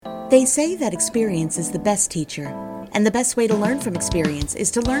They say that experience is the best teacher, and the best way to learn from experience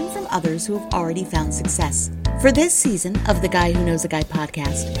is to learn from others who have already found success. For this season of the Guy Who Knows a Guy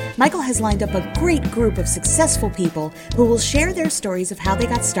podcast, Michael has lined up a great group of successful people who will share their stories of how they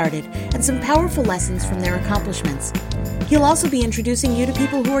got started and some powerful lessons from their accomplishments. He'll also be introducing you to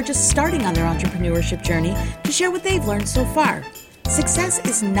people who are just starting on their entrepreneurship journey to share what they've learned so far. Success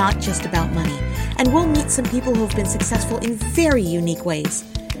is not just about money, and we'll meet some people who have been successful in very unique ways.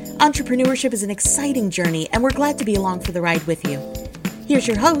 Entrepreneurship is an exciting journey, and we're glad to be along for the ride with you. Here's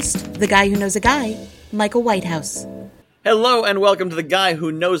your host, the Guy Who Knows a Guy, Michael Whitehouse. Hello, and welcome to the Guy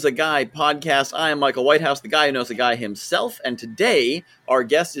Who Knows a Guy podcast. I am Michael Whitehouse, the guy who knows a guy himself, and today our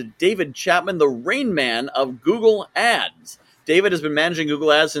guest is David Chapman, the Rain Man of Google Ads. David has been managing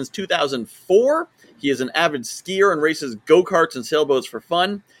Google Ads since 2004. He is an avid skier and races go-karts and sailboats for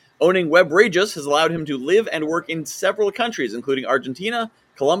fun. Owning Webrageous has allowed him to live and work in several countries, including Argentina,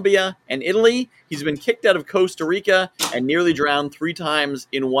 Colombia, and Italy. He's been kicked out of Costa Rica and nearly drowned 3 times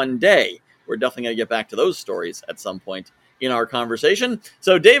in one day. We're definitely going to get back to those stories at some point in our conversation.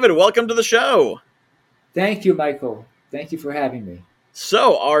 So, David, welcome to the show. Thank you, Michael. Thank you for having me.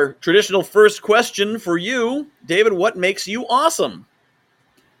 So, our traditional first question for you, David, what makes you awesome?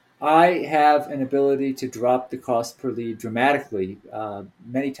 I have an ability to drop the cost per lead dramatically,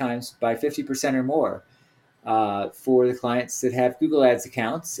 many times by 50% or more. For the clients that have Google Ads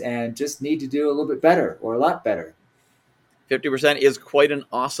accounts and just need to do a little bit better or a lot better. 50% is quite an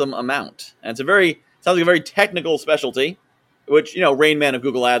awesome amount. And sounds like a very technical specialty, which, Rain Man of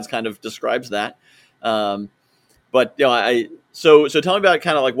Google Ads kind of describes that. So tell me about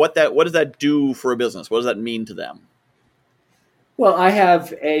kind of like what does that do for a business? What does that mean to them? Well, I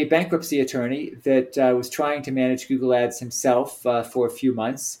have a bankruptcy attorney that was trying to manage Google Ads himself for a few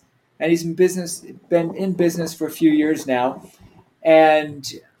months. And he's been in business for a few years now. And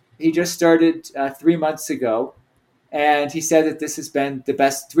he just started 3 months ago. And he said that this has been the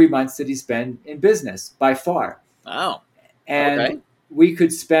best 3 months that he's been in business by far. Wow. And we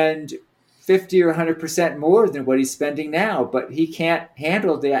could spend 50 or 100% more than what he's spending now. But he can't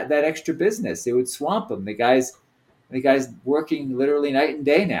handle that extra business. It would swamp him. The guy's working literally night and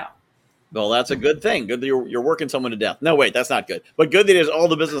day now. Well, that's a good thing. Good that you're working someone to death. No, wait, that's not good. But good that he has all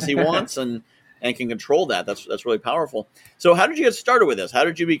the business he wants and can control that. That's really powerful. So how did you get started with this? How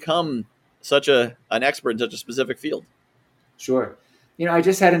did you become such an expert in such a specific field? Sure. I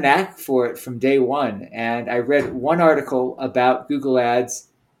just had a knack for it from day one. And I read one article about Google Ads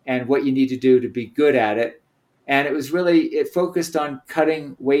and what you need to do to be good at it. And it focused on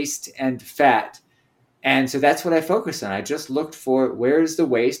cutting waste and fat. And so that's what I focused on. I just looked for where's the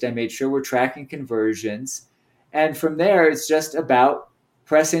waste. I made sure we're tracking conversions. And from there, it's just about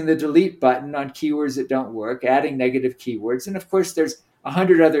pressing the delete button on keywords that don't work, adding negative keywords. And of course, there's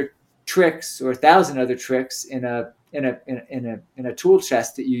 100 other tricks or 1,000 other tricks in a tool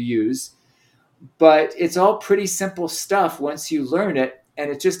chest that you use. But it's all pretty simple stuff once you learn it. And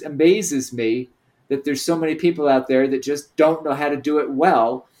it just amazes me that there's so many people out there that just don't know how to do it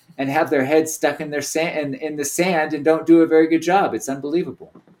well and have their heads stuck in the sand and don't do a very good job. It's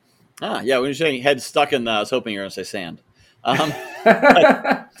unbelievable. Yeah. When you're saying head stuck in I was hoping you were going to say sand.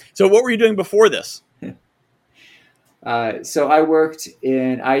 So what were you doing before this? So I worked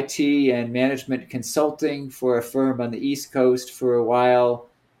in IT and management consulting for a firm on the East Coast for a while.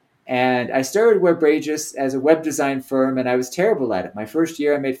 And I started Webrageous as a web design firm, and I was terrible at it. My first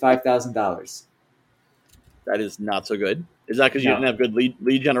year, I made $5,000. That is not so good. Is that because you didn't have good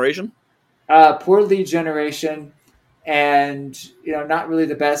lead generation? Poor lead generation and, not really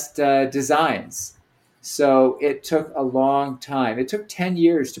the best designs. So it took a long time. It took 10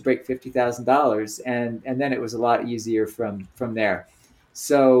 years to break $50,000. And then it was a lot easier from there.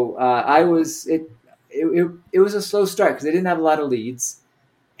 So it was a slow start because I didn't have a lot of leads.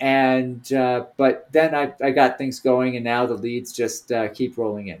 But then I got things going, and now the leads just keep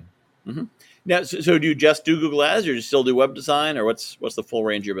rolling in. Mm-hmm. Now, so do you just do Google Ads, or do you still do web design, or what's the full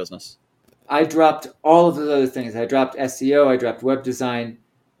range of your business? I dropped all of those other things. I dropped SEO. I dropped web design.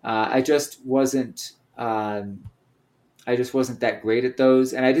 I just wasn't that great at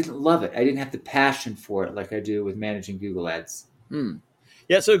those, and I didn't love it. I didn't have the passion for it like I do with managing Google Ads.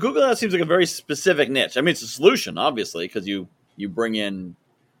 Yeah, so Google Ads seems like a very specific niche. I mean, it's a solution, obviously, because you bring in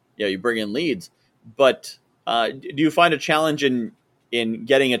leads. But do you find a challenge in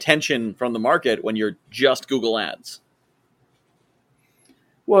getting attention from the market when you're just Google Ads?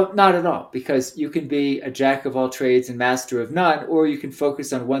 Well, not at all, because you can be a jack of all trades and master of none, or you can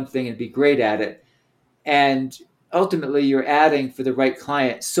focus on one thing and be great at it. And ultimately, you're adding for the right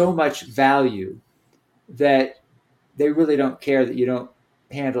client so much value that they really don't care that you don't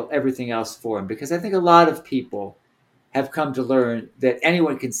handle everything else for them, because I think a lot of people have come to learn that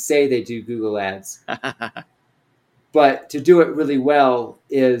anyone can say they do Google Ads, but to do it really well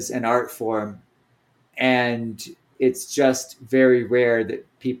is an art form, and it's just very rare that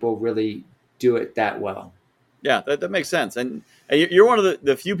people really do it that well. Yeah, that makes sense. And you're one of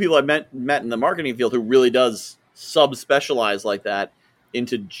the few people I've met in the marketing field who really does sub-specialize like that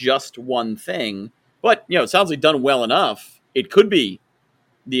into just one thing. But, it sounds like done well enough, it could be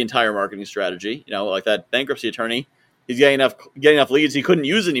the entire marketing strategy. Like that bankruptcy attorney, he's getting enough leads he couldn't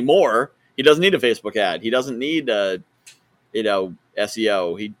use anymore. He doesn't need a Facebook ad. He doesn't need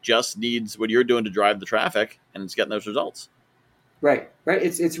SEO. He just needs what you're doing to drive the traffic, and it's getting those results. Right.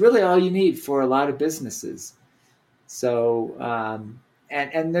 It's really all you need for a lot of businesses. So,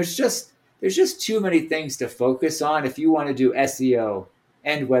 and there's just too many things to focus on if you want to do SEO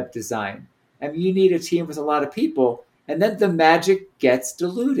and web design. I mean, you need a team with a lot of people, and then the magic gets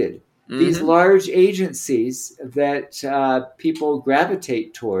diluted. Mm-hmm. These large agencies that people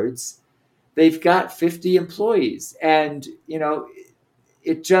gravitate towards, they've got 50 employees, and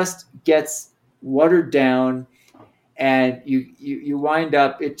it just gets watered down. And you wind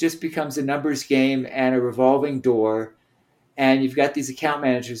up, it just becomes a numbers game and a revolving door. And you've got these account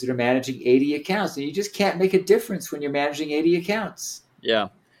managers that are managing 80 accounts. And you just can't make a difference when you're managing 80 accounts. Yeah.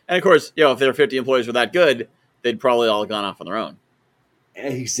 And of course, if their 50 employees were that good, they'd probably all gone off on their own.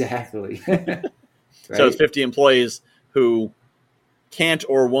 Exactly. Right? So it's 50 employees who can't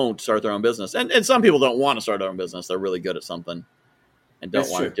or won't start their own business. And some people don't want to start their own business. They're really good at something and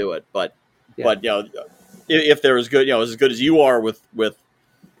don't want to do it. But if they're as good, as good as you are with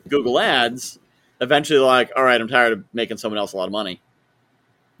Google Ads, eventually they're like, all right, I'm tired of making someone else a lot of money.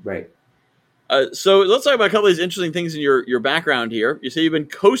 Right. So let's talk about a couple of these interesting things in your background here. You say you've been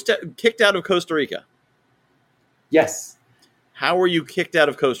kicked out of Costa Rica. Yes. How were you kicked out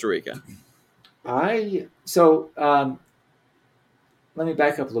of Costa Rica? Let me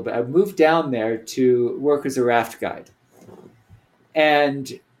back up a little bit. I moved down there to work as a raft guide.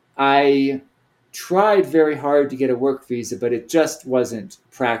 And I tried very hard to get a work visa, but it just wasn't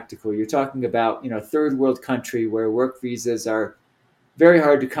practical. You're talking about, third world country where work visas are very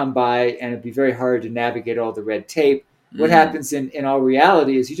hard to come by, and it'd be very hard to navigate all the red tape. What happens in all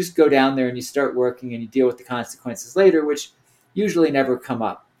reality is you just go down there and you start working and you deal with the consequences later, which usually never come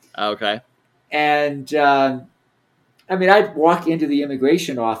up. Okay. And I'd walk into the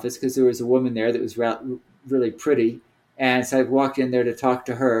immigration office because there was a woman there that was really pretty. And so I walked in there to talk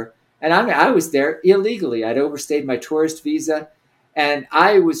to her. And I was there illegally. I'd overstayed my tourist visa. And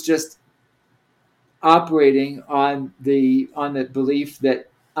I was just operating on the belief that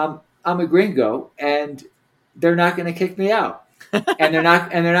I'm a gringo and they're not going to kick me out. and they're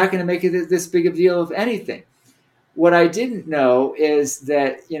not going to make it this big of a deal of anything. What I didn't know is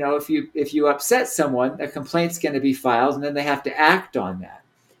that, if you upset someone, a complaint's going to be filed and then they have to act on that.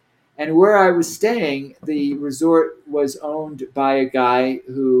 And where I was staying, the resort was owned by a guy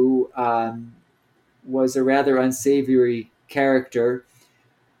who was a rather unsavory character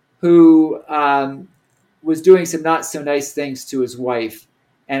who was doing some not so nice things to his wife.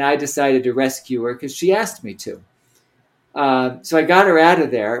 And I decided to rescue her because she asked me to. So I got her out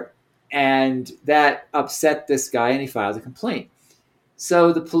of there. And that upset this guy, and he filed a complaint.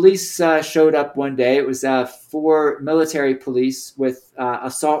 So the police showed up one day. It was 4 military police with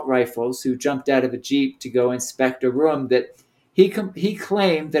assault rifles who jumped out of a Jeep to go inspect a room that he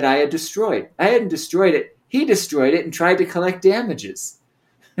claimed that I had destroyed. I hadn't destroyed it. He destroyed it and tried to collect damages.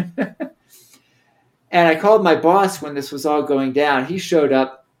 And I called my boss when this was all going down. He showed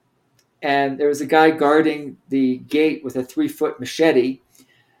up, and there was a guy guarding the gate with a 3-foot machete.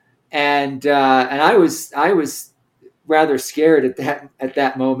 And I was rather scared at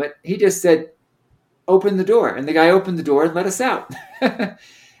that moment. He just said, "Open the door," and the guy opened the door and let us out. But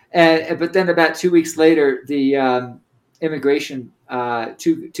then about 2 weeks later, the immigration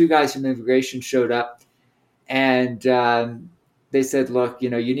two guys from immigration showed up, and they said, "Look, you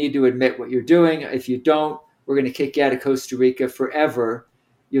need to admit what you're doing. If you don't, we're going to kick you out of Costa Rica forever.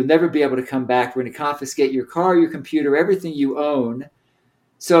 You'll never be able to come back. We're going to confiscate your car, your computer, everything you own."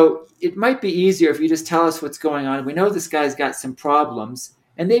 So it might be easier if you just tell us what's going on. We know this guy's got some problems,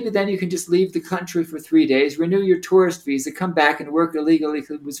 and maybe then you can just leave the country for 3 days, renew your tourist visa, come back and work illegally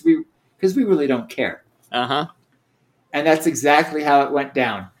because we really don't care. Uh-huh. And that's exactly how it went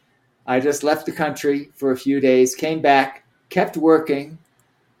down. I just left the country for a few days, came back, kept working,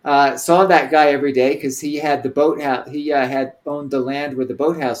 saw that guy every day because he had the boathouse. He had owned the land where the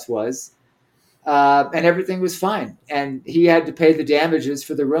boathouse was. And everything was fine. And he had to pay the damages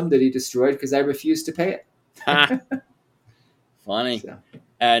for the room that he destroyed because I refused to pay it. Funny. Funny. So,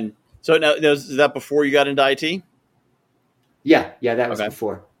 And so now, is that before you got into IT? yeah, that was Okay.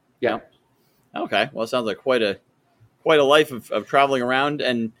 before. Yeah. Okay. Well, it sounds like quite a life of traveling around.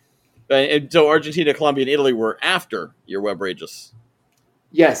 And so Argentina, Colombia, and Italy were after your Webrageous.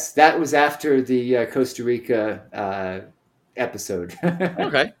 Yes, that was after the Costa Rica episode.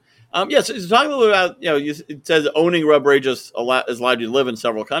 Okay. So talk a little bit about, it says owning Webrageous has allowed you to live in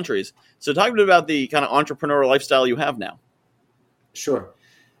several countries. So talk a bit about the kind of entrepreneurial lifestyle you have now. Sure.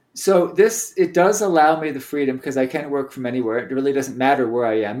 So it does allow me the freedom because I can work from anywhere. It really doesn't matter where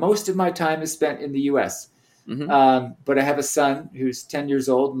I am. Most of my time is spent in the U.S., but I have a son who's 10 years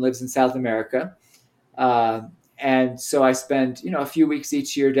old and lives in South America. And so I spend, a few weeks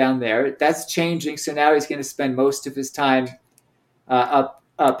each year down there. That's changing. So now he's going to spend most of his time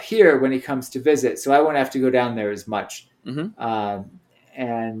up here when he comes to visit. So I won't have to go down there as much. I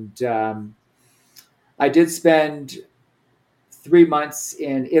did spend 3 months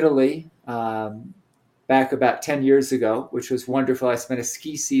in Italy back about 10 years ago, which was wonderful. I spent a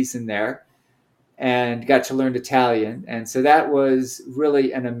ski season there and got to learn Italian. And so that was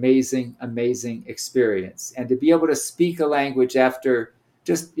really an amazing, amazing experience. And to be able to speak a language after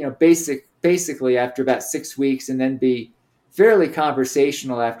just, basically after about 6 weeks and then be fairly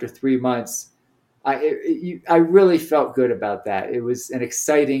conversational after 3 months, I really felt good about that. It was an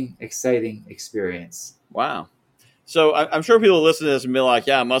exciting, exciting experience. Wow. So I'm sure people listen to this and be like,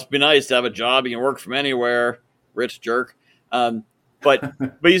 yeah, it must be nice to have a job. You can work from anywhere. Rich jerk. But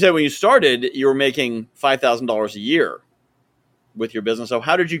you said when you started, you were making $5,000 a year with your business. So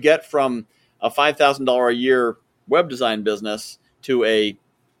how did you get from a $5,000 a year web design business to a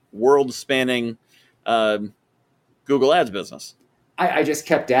world-spanning Google Ads business? I just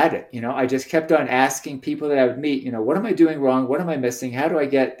kept at it. I just kept on asking people that I would meet, what am I doing wrong? What am I missing? How do I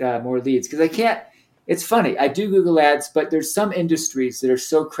get more leads? Because I can't. It's funny. I do Google Ads, but there's some industries that are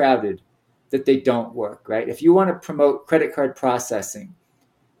so crowded that they don't work, right? If you want to promote credit card processing,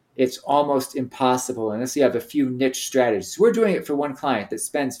 it's almost impossible unless you have a few niche strategies. We're doing it for one client that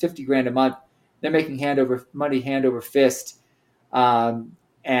spends $50,000 a month. They're making hand over fist,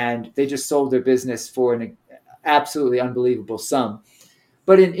 and they just sold their business for an absolutely unbelievable sum.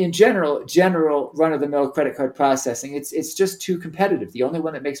 But in general run-of-the-mill credit card processing, it's just too competitive. The only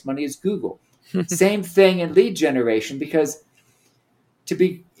one that makes money is Google. Same thing in lead generation, because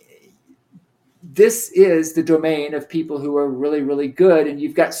this is the domain of people who are really, really good, and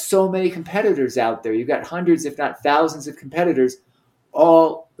you've got so many competitors out there. You've got hundreds, if not thousands of competitors,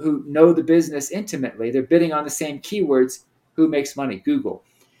 all who know the business intimately. They're bidding on the same keywords. Who makes money? Google.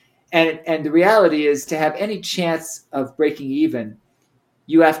 And the reality is, to have any chance of breaking even,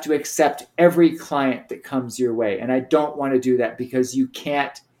 you have to accept every client that comes your way. And I don't want to do that, because you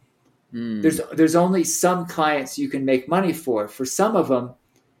can't. There's only some clients you can make money for. For some of them,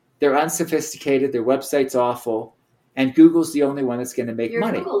 they're unsophisticated, their website's awful, and Google's the only one that's going to make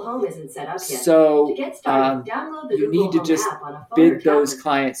money. Your Google Home isn't set up yet. So to get started, download the you Google need to Home just app on a phone or bid those tablet.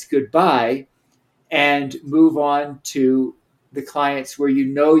 clients goodbye and move on to the clients where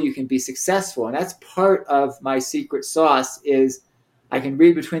you can be successful. And that's part of my secret sauce, is I can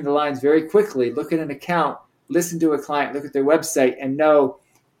read between the lines very quickly, look at an account, listen to a client, look at their website, and know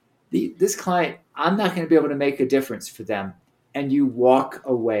this client, I'm not going to be able to make a difference for them. And you walk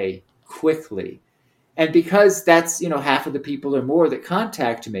away quickly. And because that's, half of the people or more that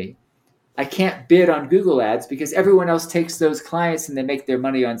contact me, I can't bid on Google Ads, because everyone else takes those clients and they make their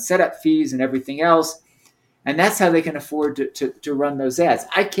money on setup fees and everything else. And that's how they can afford to run those ads.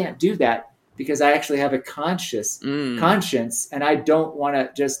 I can't do that, because I actually have a conscience, and I don't want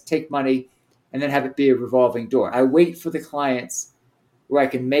to just take money and then have it be a revolving door. I wait for the clients where I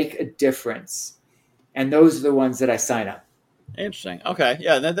can make a difference. And those are the ones that I sign up. Interesting. Okay.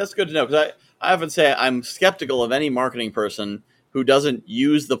 Yeah, that's good to know, because I often say I'm skeptical of any marketing person who doesn't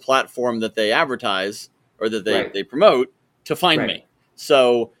use the platform that they advertise or that they promote to find me.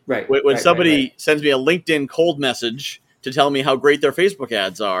 So when somebody sends me a LinkedIn cold message to tell me how great their Facebook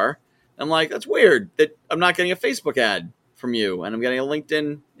ads are, I'm like, that's weird that I'm not getting a Facebook ad from you, and I'm getting a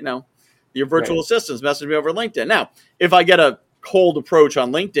LinkedIn, your virtual assistants message me over LinkedIn. Now, if I get a cold approach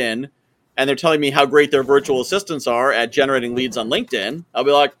on LinkedIn and they're telling me how great their virtual assistants are at generating leads on LinkedIn, I'll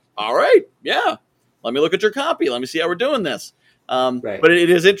be like, all right, yeah, let me look at your copy. Let me see how we're doing this. But it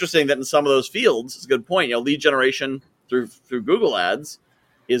is interesting that in some of those fields, it's a good point. Lead generation through Google Ads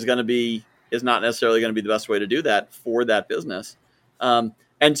is not necessarily going to be the best way to do that for that business. And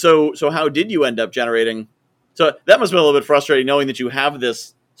so how did you end up generating? So that must have been a little bit frustrating, knowing that you have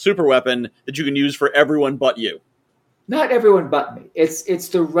this super weapon that you can use for everyone but you. Not everyone but me. It's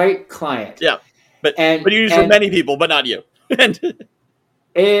the right client. Yeah, but you use for many people, but not you. And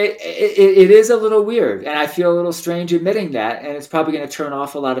It is a little weird, and I feel a little strange admitting that, and it's probably going to turn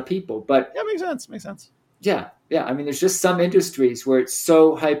off a lot of people. But yeah, makes sense. Makes sense. yeah. I mean, there's just some industries where it's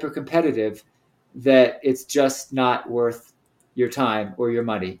so hyper competitive that it's just not worth your time or your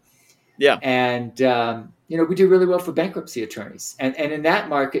money. Yeah. And we do really well for bankruptcy attorneys, and in that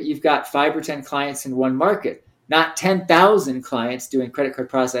market, you've got 5 or 10 clients in one market, not 10,000 clients doing credit card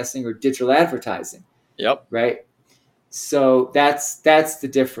processing or digital advertising. Yep. Right. So that's the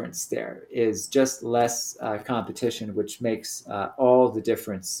difference. There is just less competition, which makes all the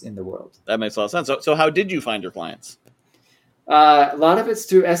difference in the world. That makes a lot of sense. So how did you find your clients? A lot of it's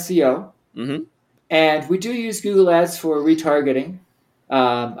through SEO, Mm-hmm. and we do use Google Ads for retargeting.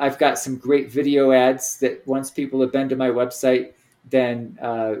 I've got some great video ads that once people have been to my website, then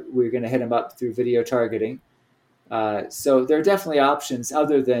we're going to hit them up through video targeting. So there are definitely options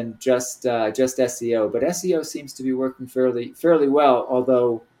other than just SEO, but SEO seems to be working fairly well.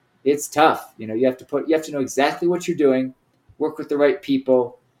 Although it's tough, you have to know exactly what you're doing, work with the right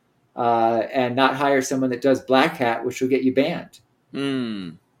people, and not hire someone that does black hat, which will get you banned.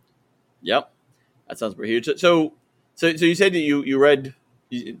 Yep, that sounds pretty huge. So you said that you read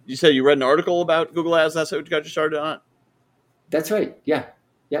an article about Google Ads. That's what got you started on it. That's right. Yeah.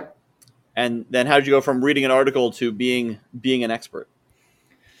 Yep. And then how did you go from reading an article to being an expert?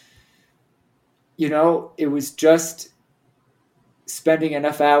 It was just spending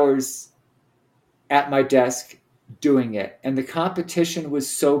enough hours at my desk doing it. And the competition was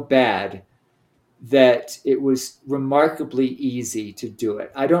so bad that it was remarkably easy to do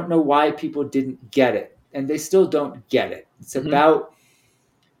it. I don't know why people didn't get it, and they still don't get it. It's about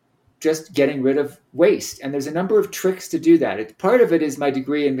just getting rid of waste. And there's a number of tricks to do that. Part of it is my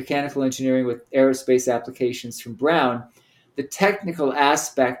degree in mechanical engineering with aerospace applications from Brown. The technical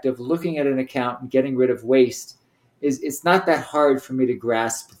aspect of looking at an account and getting rid of waste it's not that hard for me to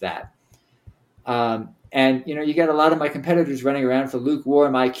grasp that. And you got a lot of my competitors running around for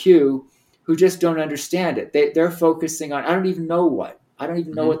lukewarm IQ who just don't understand it. They're focusing on, I don't even know what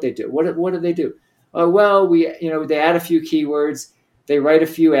they do. What do they do? Oh, well, they add a few keywords, they write a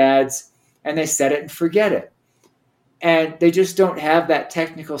few ads, and they set it and forget it. And they just don't have that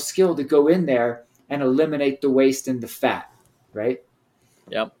technical skill to go in there and eliminate the waste and the fat, right?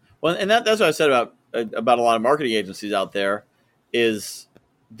 Yep. Well, and that's what I said about a lot of marketing agencies out there is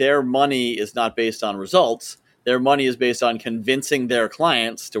their money is not based on results. Their money is based on convincing their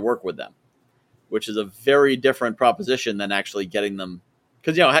clients to work with them, which is a very different proposition than actually getting them.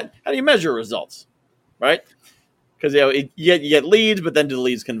 Because, how do you measure results, right? Because, you get leads, but then do the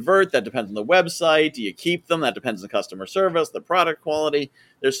leads convert? That depends on the website. Do you keep them? That depends on the customer service, the product quality.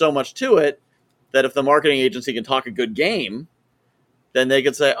 There's so much to it that if the marketing agency can talk a good game, then they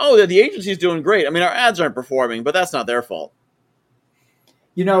could say, oh, the agency's doing great. I mean, our ads aren't performing, but that's not their fault.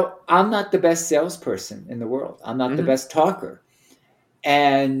 I'm not the best salesperson in the world. I'm not the best talker.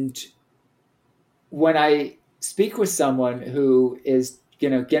 And when I speak with someone who is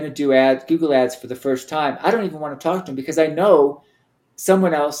going to do Google ads for the first time, I don't even want to talk to them because I know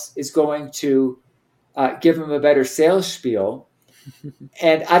someone else is going to give them a better sales spiel.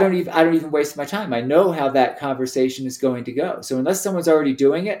 And I don't even waste my time. I know how that conversation is going to go. So unless someone's already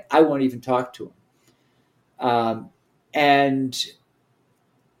doing it, I won't even talk to them. And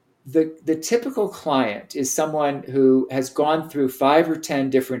the typical client is someone who has gone through 5 or 10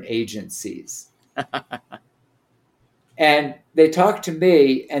 different agencies. And they talk to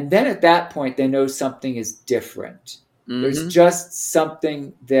me, and then at that point, they know something is different. There's just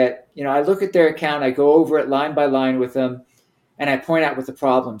something that, I look at their account, I go over it line by line with them, and I point out what the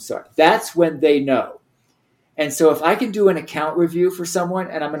problems are. That's when they know. And so if I can do an account review for someone,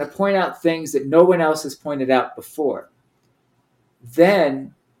 and I'm going to point out things that no one else has pointed out before,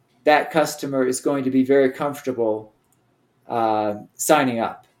 then that customer is going to be very comfortable signing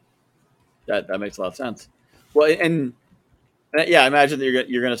up. That makes a lot of sense. Well, and yeah, I imagine that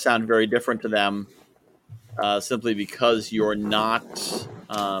you're going to sound very different to them simply because you're not,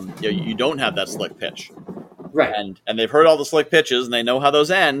 you don't have that slick pitch. Right. And they've heard all the slick pitches and they know how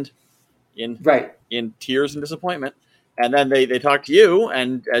those end in tears and disappointment. And then they talk to you,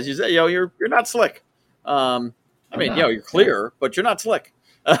 and as you say, you're not slick. You're clear, but you're not slick.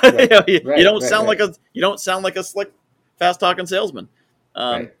 You don't sound like a slick, fast talking salesman.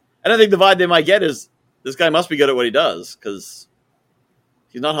 And I think the vibe they might get is this guy must be good at what he does because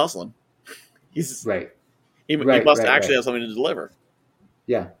he's not hustling. He's He must actually have something to deliver.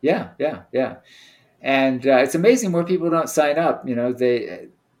 Yeah. And it's amazing where people don't sign up. They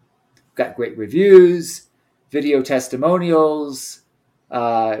got great reviews, video testimonials.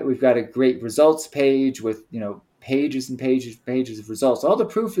 We've got a great results page with, pages and pages and pages of results. All the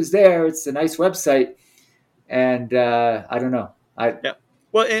proof is there. It's a nice website. And I don't know. Yeah.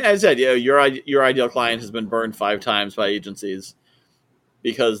 Well, as I said, your ideal client has been burned 5 times by agencies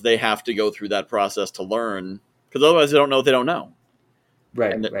because they have to go through that process to learn. Because otherwise, they don't know what they don't know.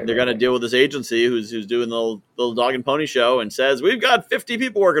 Right. And they're going to deal with this agency who's doing the little dog and pony show and says, "We've got 50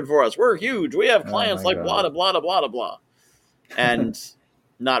 people working for us. We're huge. We have clients like blah blah blah blah blah," and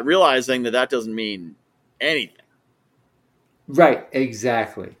not realizing that doesn't mean anything. Right.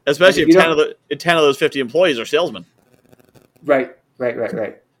 Exactly. Especially if 10 of those 50 employees are salesmen. Right.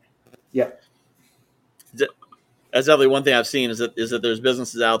 Yep. That's definitely one thing I've seen is that there's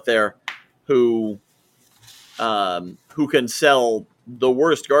businesses out there who can sell the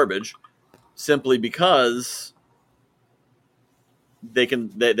worst garbage simply because they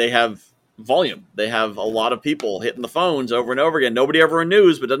have volume. They have a lot of people hitting the phones over and over again. Nobody ever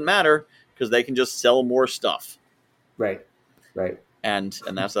renews, but it doesn't matter because they can just sell more stuff. Right. And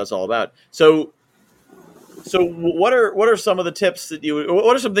that's all about. So what are some of the tips that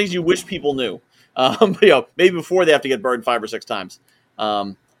what are some things you wish people knew? Maybe before they have to get burned 5 or 6 times,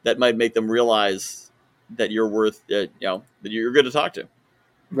 that might make them realize that you're worth, that you're good to talk to.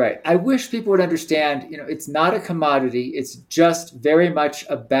 Right. I wish people would understand, it's not a commodity. It's just very much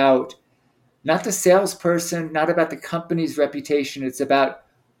about not the salesperson, not about the company's reputation. It's about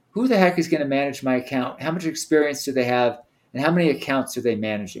who the heck is going to manage my account? How much experience do they have? And how many accounts are they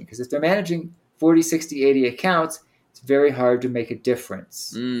managing? Because if they're managing 40, 60, 80 accounts, it's very hard to make a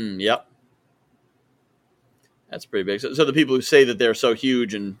difference. Yep. That's pretty big. So the people who say that they're so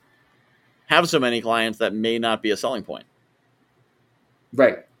huge and have so many clients, that may not be a selling point.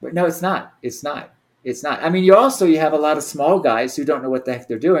 Right. But no, it's not. I mean, you have a lot of small guys who don't know what the heck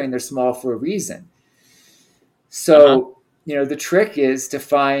they're doing. They're small for a reason. So, the trick is to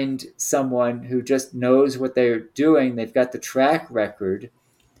find someone who just knows what they're doing. They've got the track record,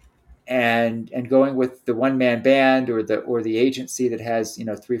 and going with the one-man band or the agency that has,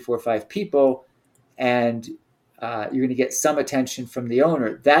 3, 4, 5 people, and you're going to get some attention from the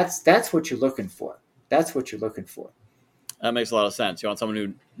owner. That's what you're looking for. That makes a lot of sense. You want someone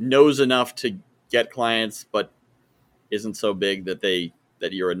who knows enough to get clients, but isn't so big that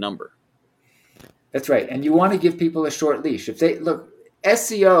you're a number. That's right. And you want to give people a short leash. If they look,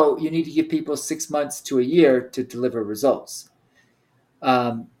 SEO, you need to give people 6 months to a year to deliver results.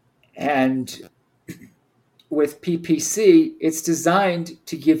 And with PPC, it's designed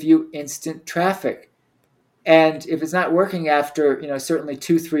to give you instant traffic. And if it's not working after, certainly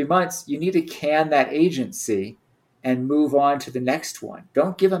 2-3 months, you need to can that agency and move on to the next one.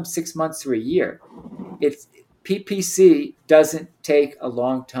 Don't give them 6 months or a year. PPC doesn't take a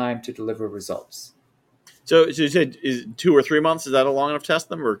long time to deliver results. So you said 2 or 3 months, is that a long enough to test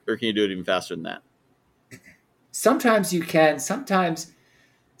them, or can you do it even faster than that? Sometimes you can. Sometimes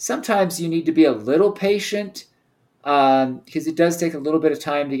you need to be a little patient because it does take a little bit of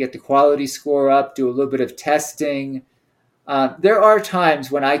time to get the quality score up, do a little bit of testing. There are times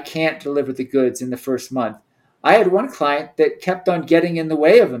when I can't deliver the goods in the first month. I had one client that kept on getting in the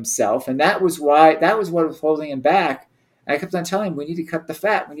way of himself, and that was what was holding him back. And I kept on telling him, we need to cut the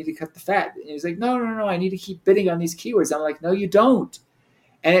fat. And he was like, no, I need to keep bidding on these keywords. I'm like, no, you don't.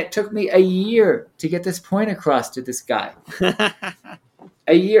 And it took me a year to get this point across to this guy.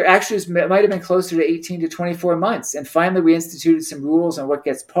 A year, actually, it might have been closer to 18 to 24 months. And finally, we instituted some rules on what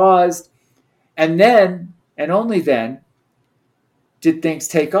gets paused. And then, and only then, did things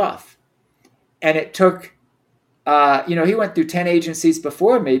take off. And it took, he went through 10 agencies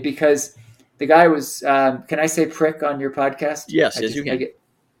before me because the guy was, can I say prick on your podcast? Yes, you can.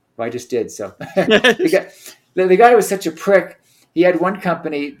 I just did. So the guy was such a prick. He had one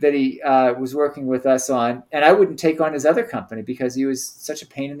company that he was working with us on, and I wouldn't take on his other company because he was such a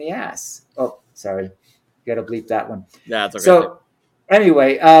pain in the ass. Oh, sorry. Got to bleep that one. That's okay. So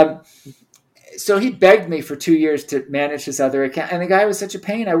anyway, so he begged me for 2 years to manage his other account, and the guy was such a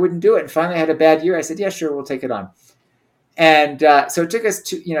pain, I wouldn't do it. And finally I had a bad year. I said, yeah, sure, we'll take it on. And so it took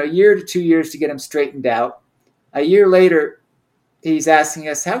us a year to 2 years to get him straightened out. A year later, he's asking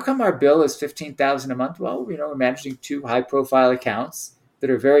us, how come our bill is $15,000 a month? Well, we're managing 2 high-profile accounts that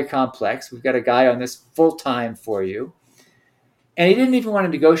are very complex. We've got a guy on this full-time for you. And he didn't even want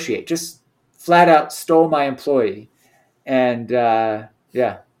to negotiate, just flat out stole my employee. And,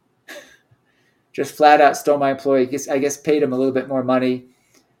 just flat out stole my employee. I guess paid him a little bit more money.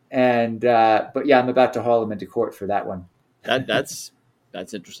 And but yeah, I'm about to haul him into court for that one. That's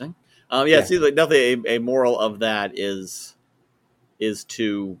interesting. Yeah. See, like definitely a moral of that is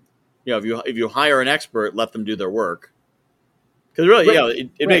to, if you hire an expert, let them do their work. Because really,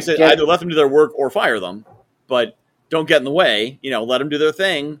 it makes it either let them do their work or fire them. but don't get in the way. Let them do their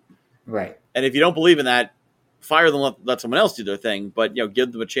thing. Right. And if you don't believe in that, fire them. Let someone else do their thing. But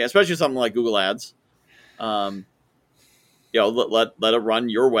give them a chance, especially something like Google Ads. Let it run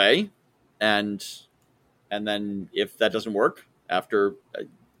your way, and then if that doesn't work after it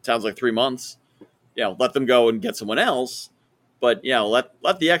sounds like 3 months, let them go and get someone else. But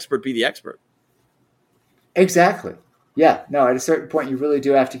let the expert be the expert. Exactly. Yeah. No. At a certain point, you really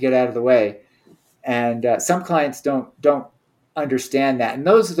do have to get out of the way, and some clients don't understand that, and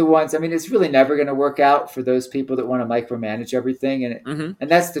those are the ones. I mean, it's really never going to work out for those people that want to micromanage everything, and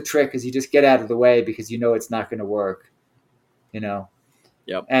that's the trick: is you just get out of the way because it's not going to work. Yep.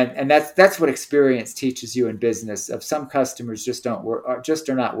 And that's what experience teaches you in business. Of some customers just don't work, or just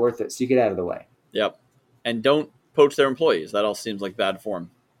are not worth it. So you get out of the way. Yep. And don't poach their employees. That all seems like bad form.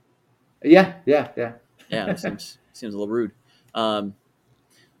 Yeah. Yeah, it seems a little rude.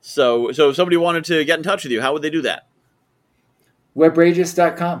 So if somebody wanted to get in touch with you, how would they do that?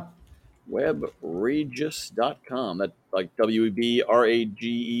 Webrageous.com. Webrageous.com. That's like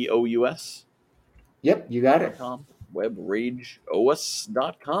Webrageous. Yep, you got it.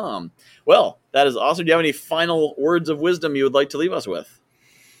 Webrageous.com. Well, that is awesome. Do you have any final words of wisdom you would like to leave us with?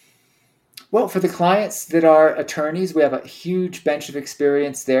 Well, for the clients that are attorneys, we have a huge bench of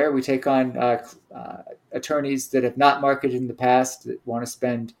experience there. We take on attorneys that have not marketed in the past,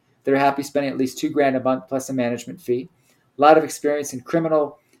 that they're happy spending at least $2,000 a month plus a management fee. A lot of experience in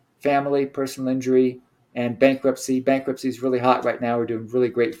criminal, family, personal injury, and bankruptcy. Bankruptcy is really hot right now. We're doing really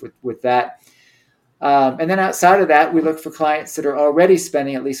great with that. And then outside of that, we look for clients that are already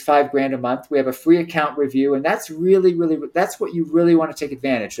spending at least $5,000 a month. We have a free account review, and that's that's what you really want to take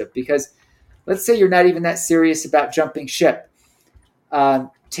advantage of, because let's say you're not even that serious about jumping ship.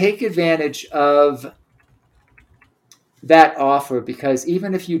 Take advantage of that offer, because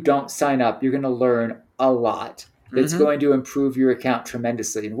even if you don't sign up, you're going to learn a lot that's going to improve your account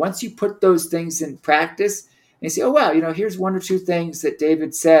tremendously. And once you put those things in practice and you say, oh, wow, here's one or two things that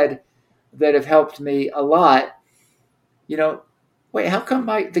David said that have helped me a lot. Wait, how come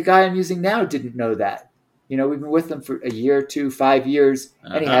the guy I'm using now didn't know that? We've been with them for a year, 2, 5 years,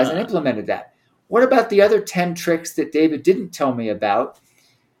 and he hasn't implemented that. What about the other 10 tricks that David didn't tell me about?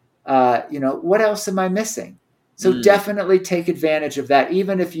 What else am I missing? So definitely take advantage of that.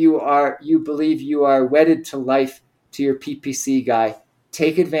 Even if you believe you are wedded to life, to your PPC guy,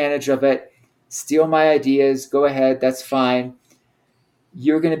 take advantage of it. Steal my ideas. Go ahead. That's fine.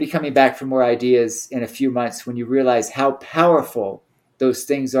 You're going to be coming back for more ideas in a few months when you realize how powerful those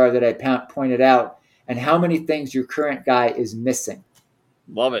things are that I pointed out, and how many things your current guy is missing.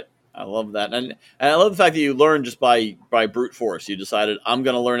 Love it. I love that. And I love the fact that you learned just by brute force. You decided, I'm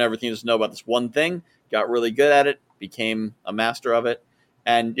going to learn everything to know about this one thing, got really good at it, became a master of it.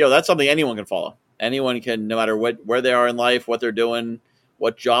 And, that's something anyone can follow. Anyone can, no matter where they are in life, what they're doing,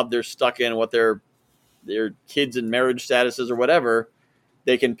 what job they're stuck in, what their kids and marriage statuses or whatever,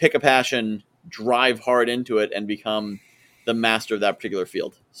 they can pick a passion, drive hard into it, and become the master of that particular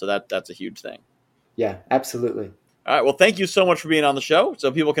field. So that's a huge thing. Yeah, absolutely. All right. Well, thank you so much for being on the show.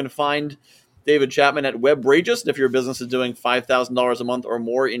 So people can find David Chapman at Webrageous. And if your business is doing $5,000 a month or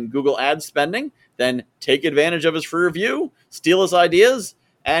more in Google Ads spending, then take advantage of his free review, steal his ideas,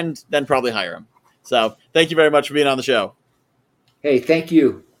 and then probably hire him. So thank you very much for being on the show. Hey, thank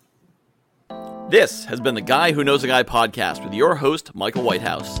you. This has been the Guy Who Knows a Guy podcast with your host, Michael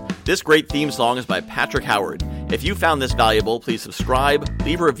Whitehouse. This great theme song is by Patrick Howard. If you found this valuable, please subscribe,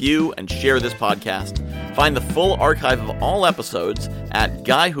 leave a review, and share this podcast. Find the full archive of all episodes at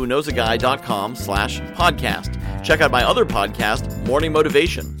guywhoknowsaguy.com/podcast. Check out my other podcast, Morning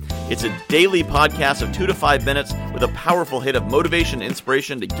Motivation. It's a daily podcast of 2 to 5 minutes with a powerful hit of motivation and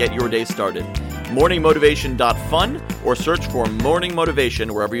inspiration to get your day started. morningmotivation.fun or search for Morning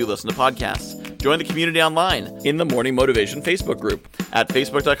Motivation wherever you listen to podcasts. Join the community online in the Morning Motivation Facebook group at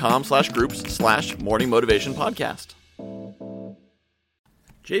facebook.com/groups/Morning Motivation Podcast.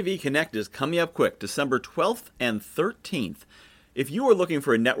 JV Connect is coming up quick, December 12th and 13th. If you are looking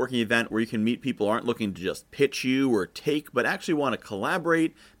for a networking event where you can meet people who aren't looking to just pitch you or take, but actually want to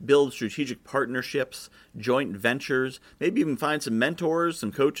collaborate, build strategic partnerships, joint ventures, maybe even find some mentors,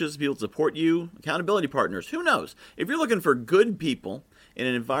 some coaches, people to support you, accountability partners, who knows? If you're looking for good people in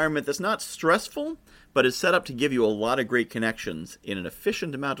an environment that's not stressful, but is set up to give you a lot of great connections in an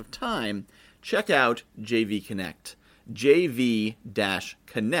efficient amount of time, check out JV Connect.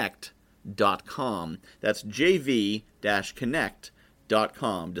 jv-connect.com. That's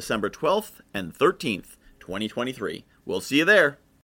jv-connect.com. December 12th and 13th, 2023. We'll see you there.